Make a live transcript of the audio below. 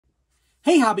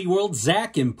Hey Hobby World,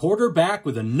 Zach and Porter back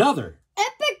with another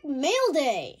Epic Mail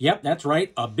Day. Yep, that's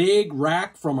right. A big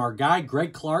rack from our guy,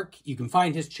 Greg Clark. You can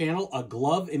find his channel, A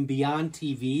Glove and Beyond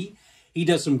TV. He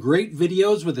does some great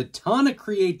videos with a ton of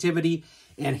creativity,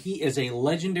 and he is a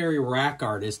legendary rack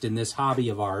artist in this hobby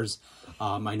of ours.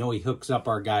 I know he hooks up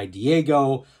our guy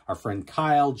Diego, our friend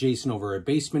Kyle, Jason over at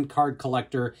Basement Card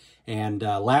Collector, and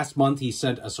last month he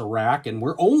sent us a rack, and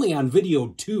we're only on video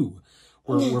 2.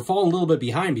 We're falling a little bit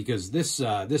behind because this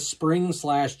spring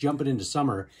 / jumping into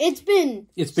summer, it's been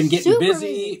getting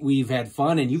busy. We've had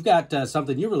fun, and you've got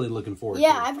something you're really looking forward to.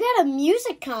 Yeah, I've got a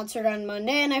music concert on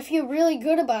Monday, and I feel really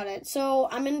good about it. So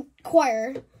I'm in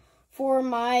choir for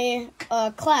my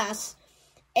class,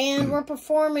 and we're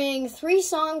performing 3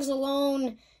 songs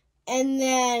alone, and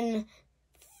then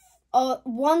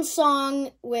 1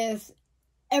 song with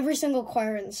every single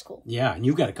choir in the school. Yeah, and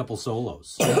you've got a couple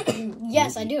solos.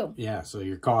 Yes, I do. Yeah, so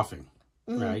you're coughing,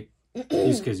 right?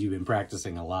 Just because you've been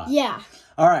practicing a lot. Yeah.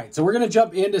 All right, so we're going to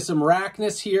jump into some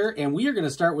rackness here, and we are going to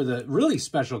start with a really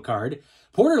special card.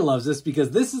 Porter loves this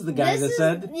because this is the guy that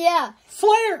said, yeah,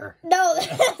 Flair. No,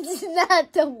 that's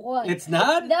not the one. It's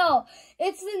not? No,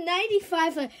 it's the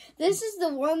 95. This is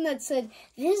the one that said,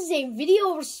 this is a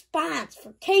video response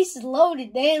for Cases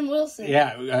Loaded, Dan Wilson.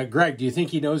 Yeah, Greg, do you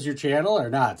think he knows your channel or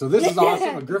not? So this is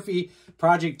awesome, a Griffey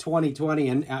Project 2020,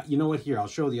 and you know what? Here, I'll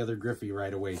show the other Griffey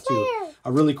right away, too. Flair.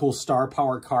 A really cool Star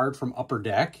Power card from Upper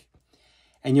Deck.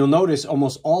 And you'll notice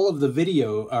almost all of the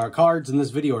video cards in this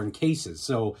video are in cases.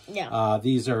 So yeah.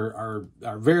 These are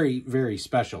very, very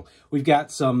special. We've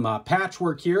got some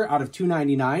patchwork here out of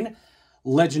 $2.99.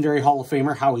 Legendary Hall of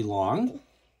Famer Howie Long.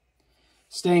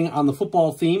 Staying on the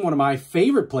football theme, one of my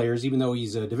favorite players, even though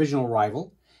he's a divisional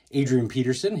rival, Adrian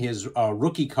Peterson, his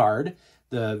rookie card,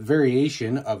 the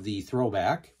variation of the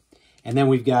throwback. And then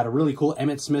we've got a really cool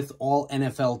Emmitt Smith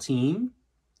All-NFL team.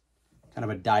 Kind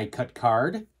of a die-cut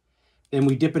card. Then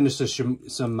we dip into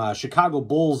some Chicago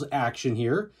Bulls action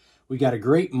here. We got a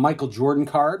great Michael Jordan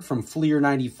card from Fleer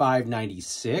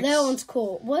 95-96. That one's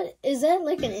cool. What is that,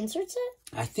 like an insert set?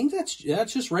 I think that's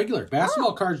just regular.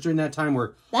 Basketball cards during that time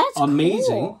were that's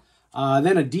amazing. Cool.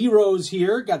 Then a D-Rose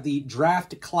here. Got the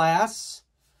draft class.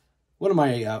 One of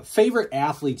my favorite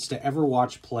athletes to ever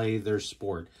watch play their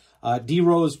sport.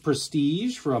 D-Rose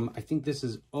Prestige from, I think this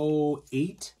is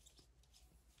 08.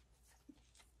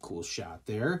 Cool shot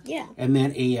there. Yeah. And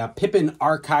then a Pippen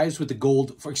Archives with the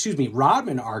gold,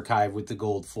 Rodman Archive with the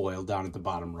gold foil down at the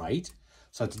bottom right.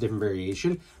 So that's a different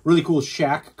variation. Really cool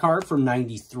Shaq card from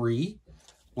 93.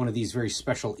 One of these very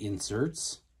special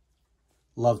inserts.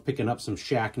 Love picking up some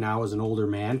Shaq now as an older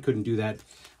man. Couldn't do that.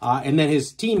 And then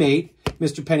his teammate,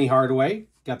 Mr. Penny Hardaway,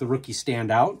 got the rookie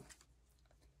standout.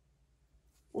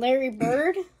 Larry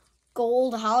Bird,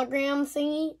 gold hologram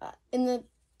thingy in the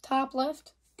top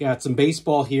left. Got some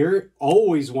baseball here.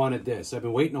 Always wanted this. I've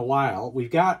been waiting a while. We've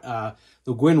got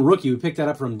the Gwynn rookie. We picked that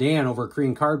up from Dan over at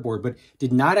Korean Cardboard, but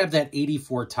did not have that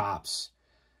 84 tops.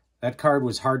 That card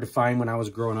was hard to find when I was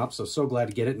growing up, so glad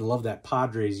to get it and love that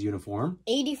Padres uniform.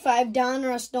 85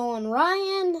 Donruss Nolan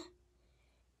Ryan.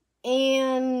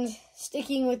 And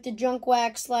sticking with the junk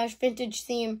wax / vintage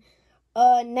theme,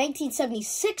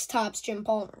 1976 tops Jim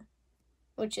Palmer,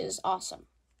 which is awesome.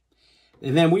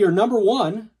 And then we are number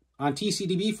 1 on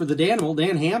TCDB for the Danimal,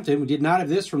 Dan Hampton. We did not have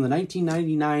this from the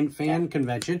 1999 fan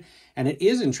convention, and it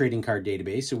is in Trading Card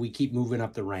Database, so we keep moving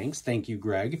up the ranks. Thank you,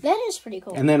 Greg. That is pretty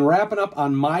cool. And then wrapping up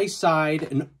on my side,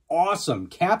 an awesome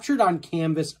captured on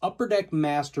canvas Upper Deck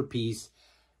masterpiece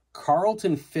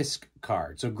Carlton Fisk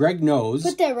card. So Greg knows.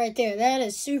 Put that right there. That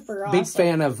is super awesome. Big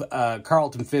fan of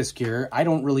Carlton Fisk here. I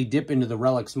don't really dip into the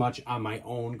relics much on my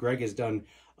own. Greg has done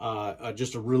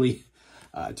just a really...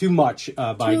 too much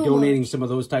by donating some of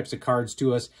those types of cards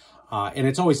to us. And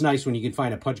it's always nice when you can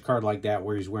find a Pudge card like that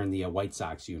where he's wearing the White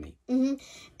Sox uni. And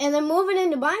then moving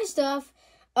into my stuff,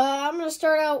 I'm going to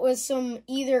start out with some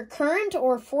either current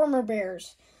or former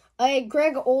Bears. I had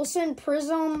Greg Olson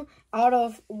Prism out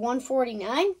of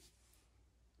 149.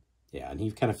 Yeah, and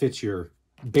he kind of fits your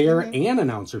Bear and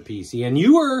announcer piece. And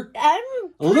you were a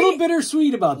little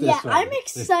bittersweet about this one. Yeah, I'm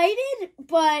excited,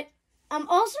 but I'm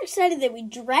also excited that we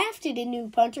drafted a new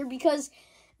punter because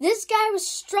this guy was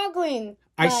struggling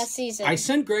last season. I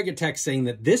sent Greg a text saying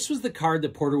that this was the card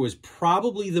that Porter was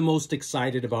probably the most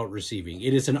excited about receiving.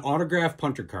 It is an autographed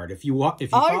punter card. If you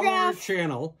follow our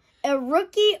channel... A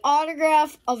rookie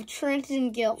autograph of Trenton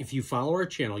Gill. If you follow our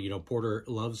channel, you know Porter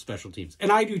loves special teams.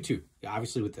 And I do too,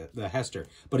 obviously with the Hester.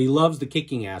 But he loves the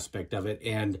kicking aspect of it.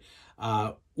 And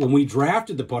when we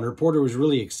drafted the punter, Porter was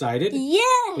really excited.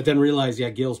 Yeah. But then realized, yeah,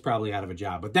 Gill's probably out of a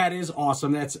job. But that is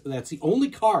awesome. That's the only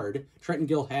card Trenton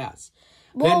Gill has.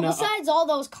 Well, Then, besides all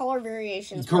those color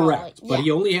variations. correct, probably. but Yeah.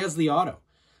 he only has the auto.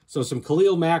 So some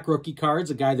Khalil Mack rookie cards,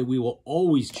 a guy that we will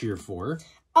always cheer for.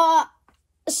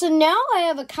 So now I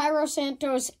have a Cairo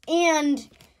Santos and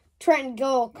Trenton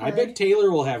Go card. I bet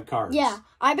Taylor will have cards. Yeah,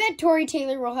 I bet Tory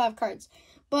Taylor will have cards.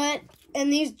 But,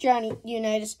 and these Johnny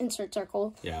Unitas inserts are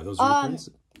cool. Yeah, those are reprints.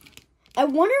 I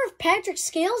wonder if Patrick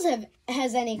Scales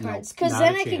has any cards. Because Not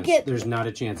then a I could chance. get There's not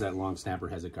a chance that long snapper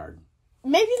has a card.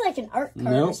 maybe like an art card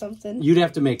or Nope. something. You'd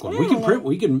have to make one. We can print.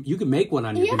 You can make one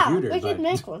on your Yeah, computer. we but could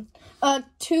make one.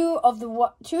 Two of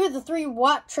the 3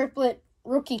 Watt triplet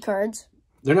rookie cards.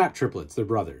 they're not triplets. They're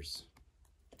brothers.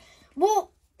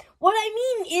 Well, what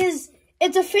I mean is,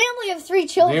 it's a family of 3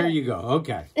 children. There you go.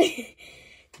 Okay.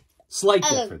 Slight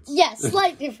difference. Yeah,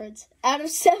 slight difference. Out of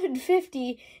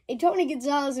 750, a Tony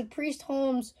Gonzalez and Priest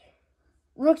Holmes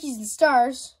Rookies and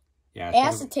Stars Yeah.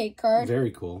 acetate card.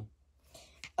 Very cool.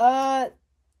 Out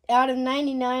of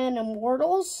 99, an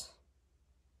Immortals.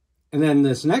 And then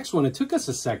this next one, it took us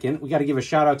a second. We got to give a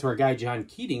shout out to our guy John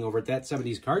Keating over at That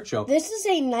 70s Card Show. This is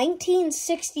a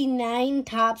 1969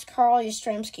 Topps Carl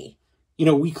Yastrzemski. You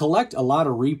know, we collect a lot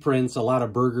of reprints, a lot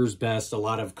of Burger's Best, a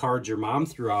lot of cards your mom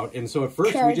threw out, and so at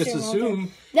first Cards we just your mom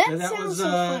assumed That that sounds was so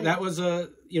funny. that was a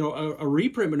a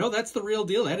reprint, but no, that's the real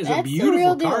deal. That is a That's the beautiful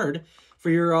real deal. card for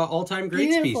your all-time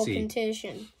greats Beautiful PC.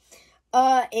 condition.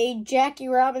 A Jackie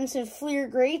Robinson Fleer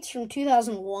Greats from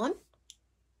 2001.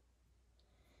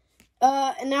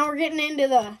 And now we're getting into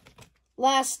the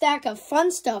last stack of fun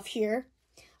stuff here.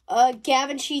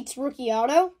 Gavin Sheets Rookie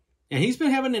Auto. And he's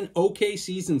been having an okay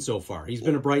season so far. He's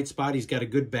been a bright spot. He's got a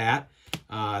good bat.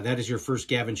 That is your first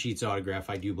Gavin Sheets autograph,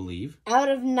 I do believe. Out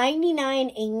of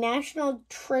 99, a National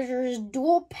Treasures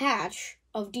dual patch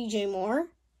of DJ Moore.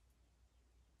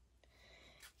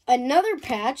 Another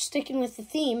patch, sticking with the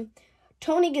theme,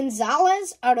 Tony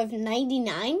Gonzalez out of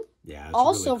 99. Yeah, that's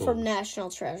Also really cool. from National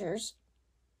Treasures.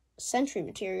 Century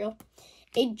material.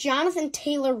 A Jonathan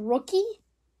Taylor rookie.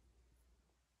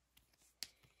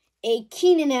 A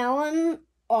Keenan Allen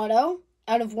auto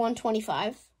out of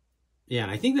 125. Yeah,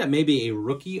 and I think that may be a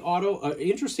rookie auto.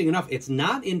 Interesting enough, it's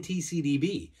not in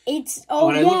TCDB. It's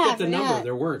When I yeah, looked at the I number, forgot.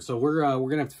 there weren't. So we're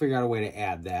gonna have to figure out a way to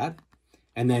add that.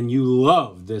 And then you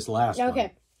love this last one.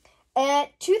 Okay.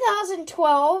 At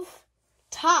 2012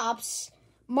 Topps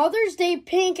Mother's Day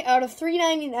Pink out of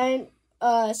 399.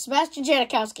 Sebastian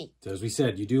Janikowski. So as we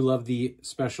said, you do love the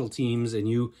special teams, and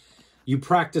you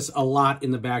practice a lot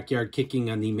in the backyard kicking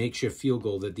on the makeshift field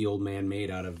goal that the old man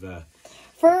made out of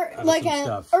For of like some an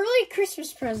stuff. early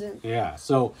Christmas present. Yeah,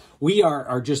 so we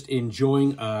are just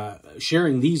enjoying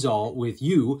sharing these all with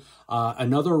you.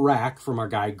 Another rack from our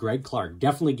guy, Greg Clark.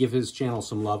 Definitely give his channel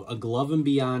some love. A Glove and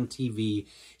Beyond TV.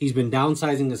 He's been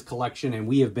downsizing his collection, and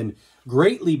we have been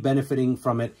greatly benefiting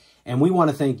from it. And we want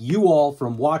to thank you all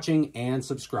from watching and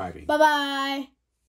subscribing. Bye-bye.